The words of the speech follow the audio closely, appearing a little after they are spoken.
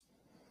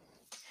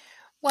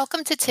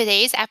Welcome to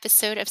today's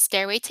episode of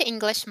Stairway to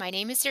English. My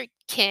name is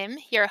Kim,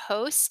 your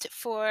host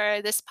for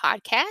this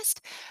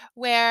podcast,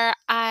 where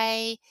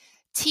I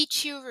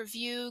teach you,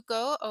 review,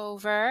 go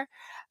over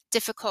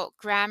difficult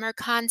grammar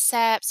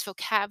concepts,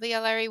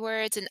 vocabulary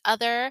words, and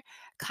other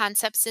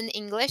concepts in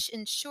English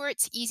in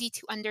short, easy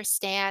to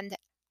understand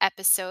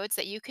episodes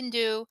that you can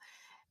do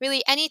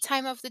really any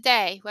time of the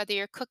day, whether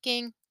you're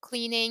cooking,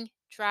 cleaning,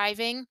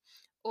 driving,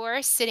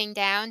 or sitting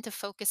down to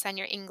focus on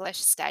your English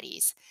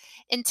studies.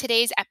 In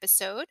today's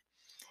episode,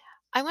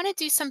 I want to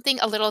do something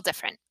a little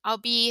different. I'll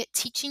be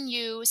teaching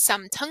you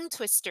some tongue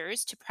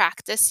twisters to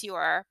practice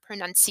your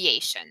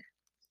pronunciation.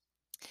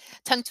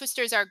 Tongue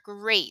twisters are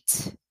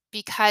great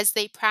because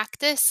they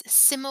practice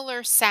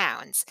similar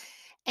sounds,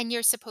 and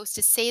you're supposed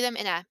to say them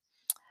in a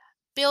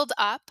build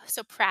up,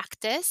 so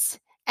practice,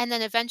 and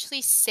then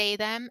eventually say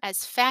them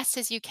as fast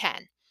as you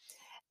can.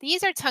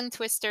 These are tongue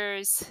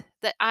twisters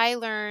that I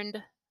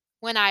learned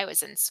when I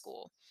was in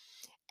school,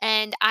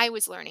 and I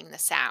was learning the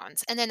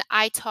sounds. And then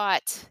I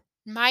taught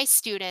my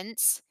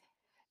students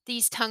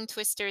these tongue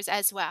twisters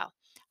as well.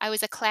 I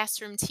was a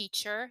classroom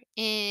teacher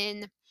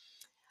in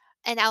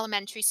an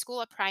elementary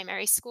school, a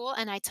primary school,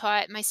 and I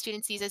taught my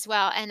students these as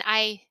well. And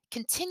I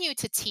continue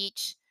to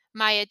teach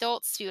my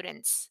adult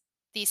students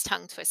these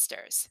tongue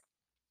twisters.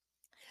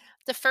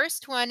 The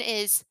first one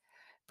is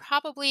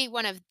probably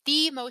one of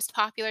the most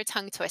popular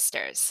tongue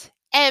twisters.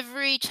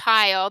 Every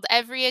child,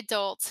 every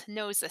adult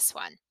knows this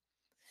one.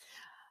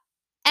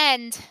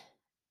 And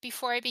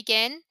before I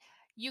begin,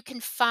 you can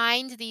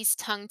find these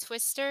tongue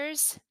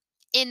twisters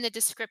in the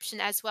description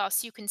as well,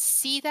 so you can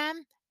see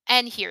them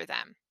and hear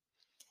them.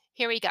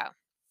 Here we go.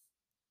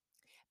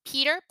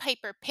 Peter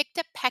Piper picked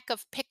a peck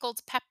of pickled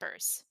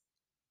peppers.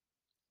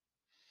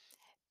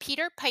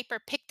 Peter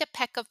Piper picked a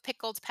peck of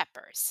pickled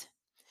peppers.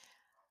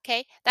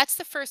 Okay, that's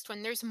the first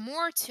one. There's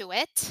more to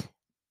it,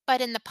 but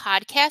in the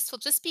podcast, we'll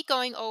just be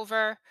going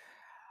over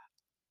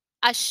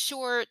a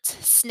short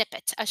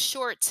snippet, a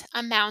short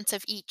amount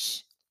of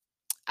each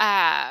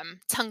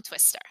tongue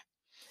twister.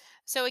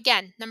 So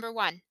again, number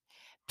one,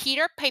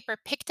 Peter Piper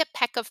picked a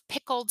peck of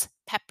pickled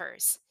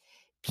peppers.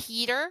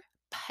 Peter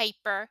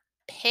Piper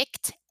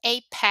picked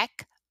a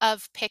peck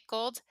of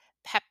pickled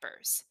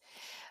peppers.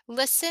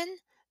 Listen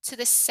to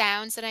the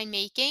sounds that I'm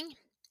making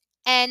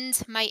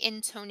and my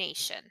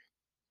intonation.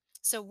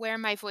 So where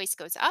my voice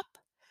goes up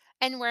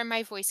and where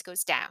my voice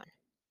goes down.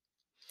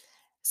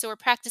 So we're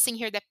practicing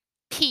here the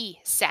P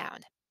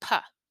sound, P.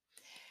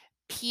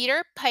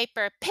 Peter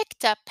Piper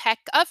picked a peck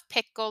of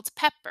pickled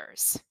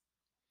peppers.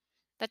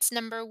 That's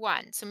number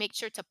one. So make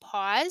sure to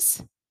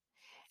pause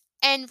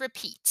and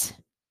repeat.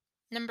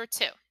 Number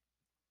two.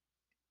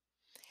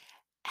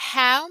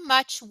 How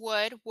much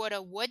wood would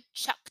a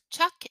woodchuck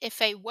chuck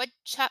if a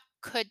woodchuck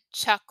could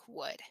chuck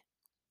wood?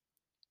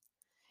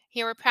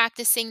 Here we're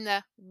practicing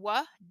the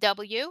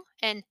W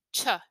and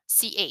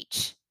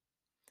ch.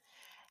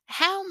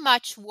 How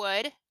much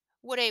wood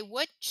would a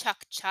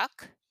woodchuck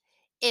chuck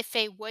if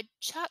a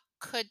woodchuck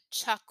could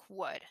chuck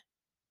wood?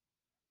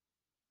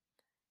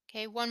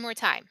 Okay, one more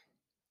time.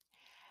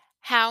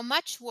 How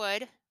much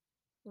wood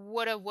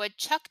would a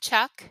woodchuck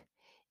chuck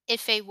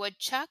if a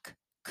woodchuck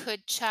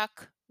could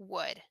chuck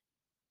wood?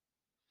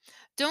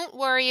 Don't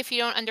worry if you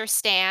don't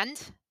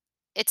understand.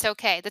 It's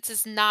okay. This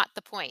is not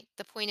the point.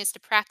 The point is to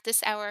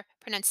practice our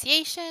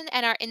pronunciation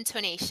and our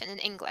intonation in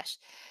English.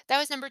 That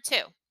was number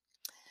two.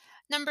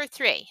 Number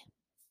three,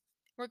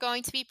 we're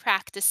going to be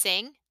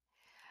practicing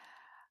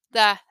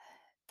the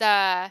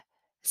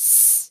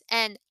s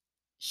and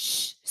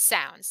sh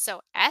sounds. So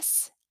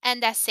S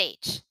and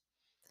SH.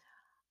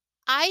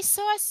 I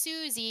saw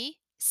Susie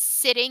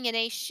sitting in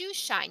a shoe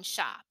shine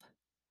shop.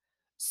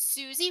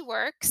 Susie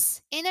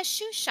works in a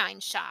shoe shine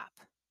shop.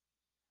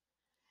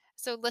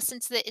 So listen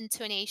to the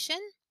intonation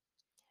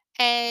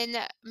and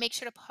make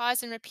sure to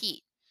pause and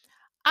repeat.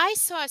 I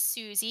saw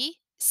Susie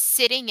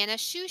sitting in a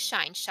shoe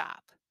shine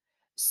shop.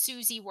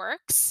 Susie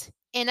works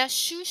in a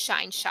shoe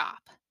shine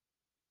shop.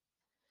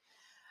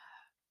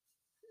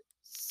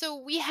 So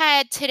we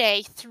had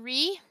today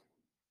three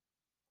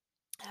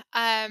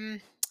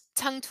um,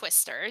 tongue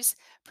twisters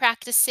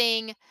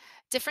practicing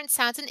different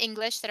sounds in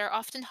English that are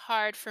often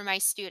hard for my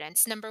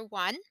students. Number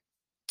one,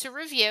 to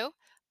review,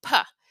 P.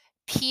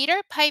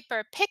 Peter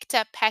Piper picked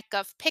a peck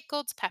of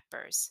pickled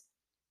peppers.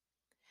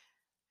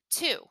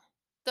 Two,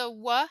 the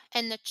W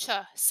and the ch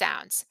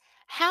sounds.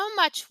 How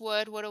much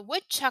wood would a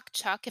woodchuck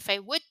chuck if a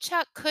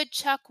woodchuck could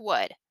chuck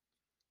wood?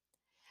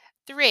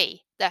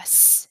 Three, the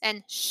S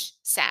and sh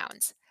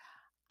sounds.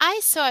 I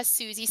saw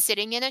Susie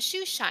sitting in a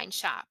shoe shine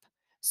shop.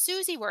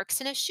 Susie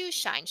works in a shoe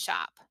shine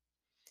shop.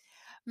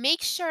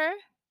 Make sure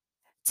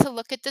to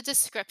look at the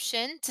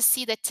description to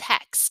see the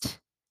text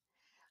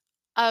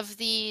of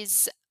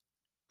these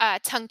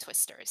tongue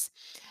twisters.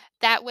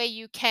 That way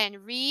you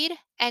can read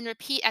and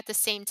repeat at the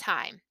same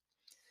time.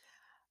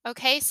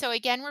 Okay, so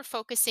again, we're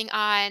focusing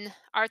on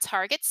our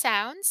target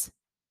sounds,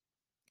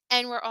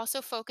 and we're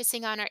also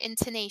focusing on our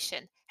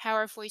intonation, how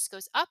our voice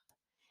goes up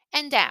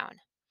and down.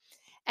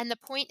 And the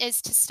point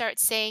is to start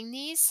saying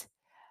these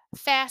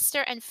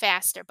faster and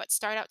faster, but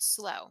start out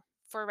slow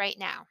for right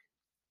now.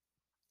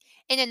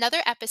 In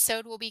another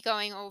episode, we'll be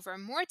going over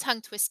more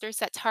tongue twisters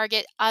that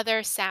target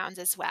other sounds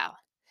as well.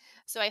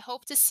 So I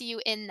hope to see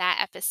you in that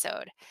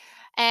episode.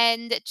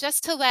 And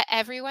just to let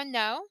everyone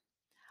know,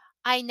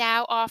 I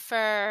now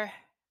offer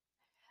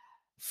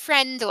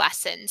friend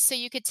lessons. So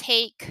you could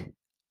take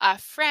a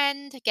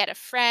friend, get a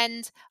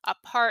friend, a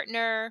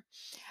partner,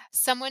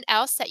 someone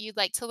else that you'd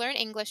like to learn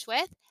English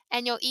with,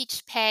 and you'll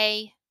each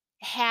pay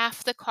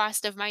half the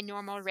cost of my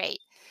normal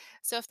rate.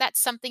 So if that's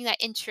something that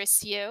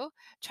interests you,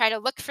 try to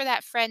look for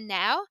that friend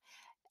now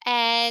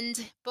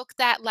and book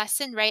that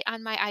lesson right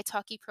on my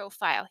italki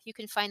profile. You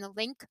can find the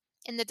link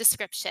in the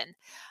description.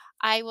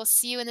 I will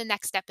see you in the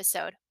next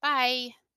episode. Bye.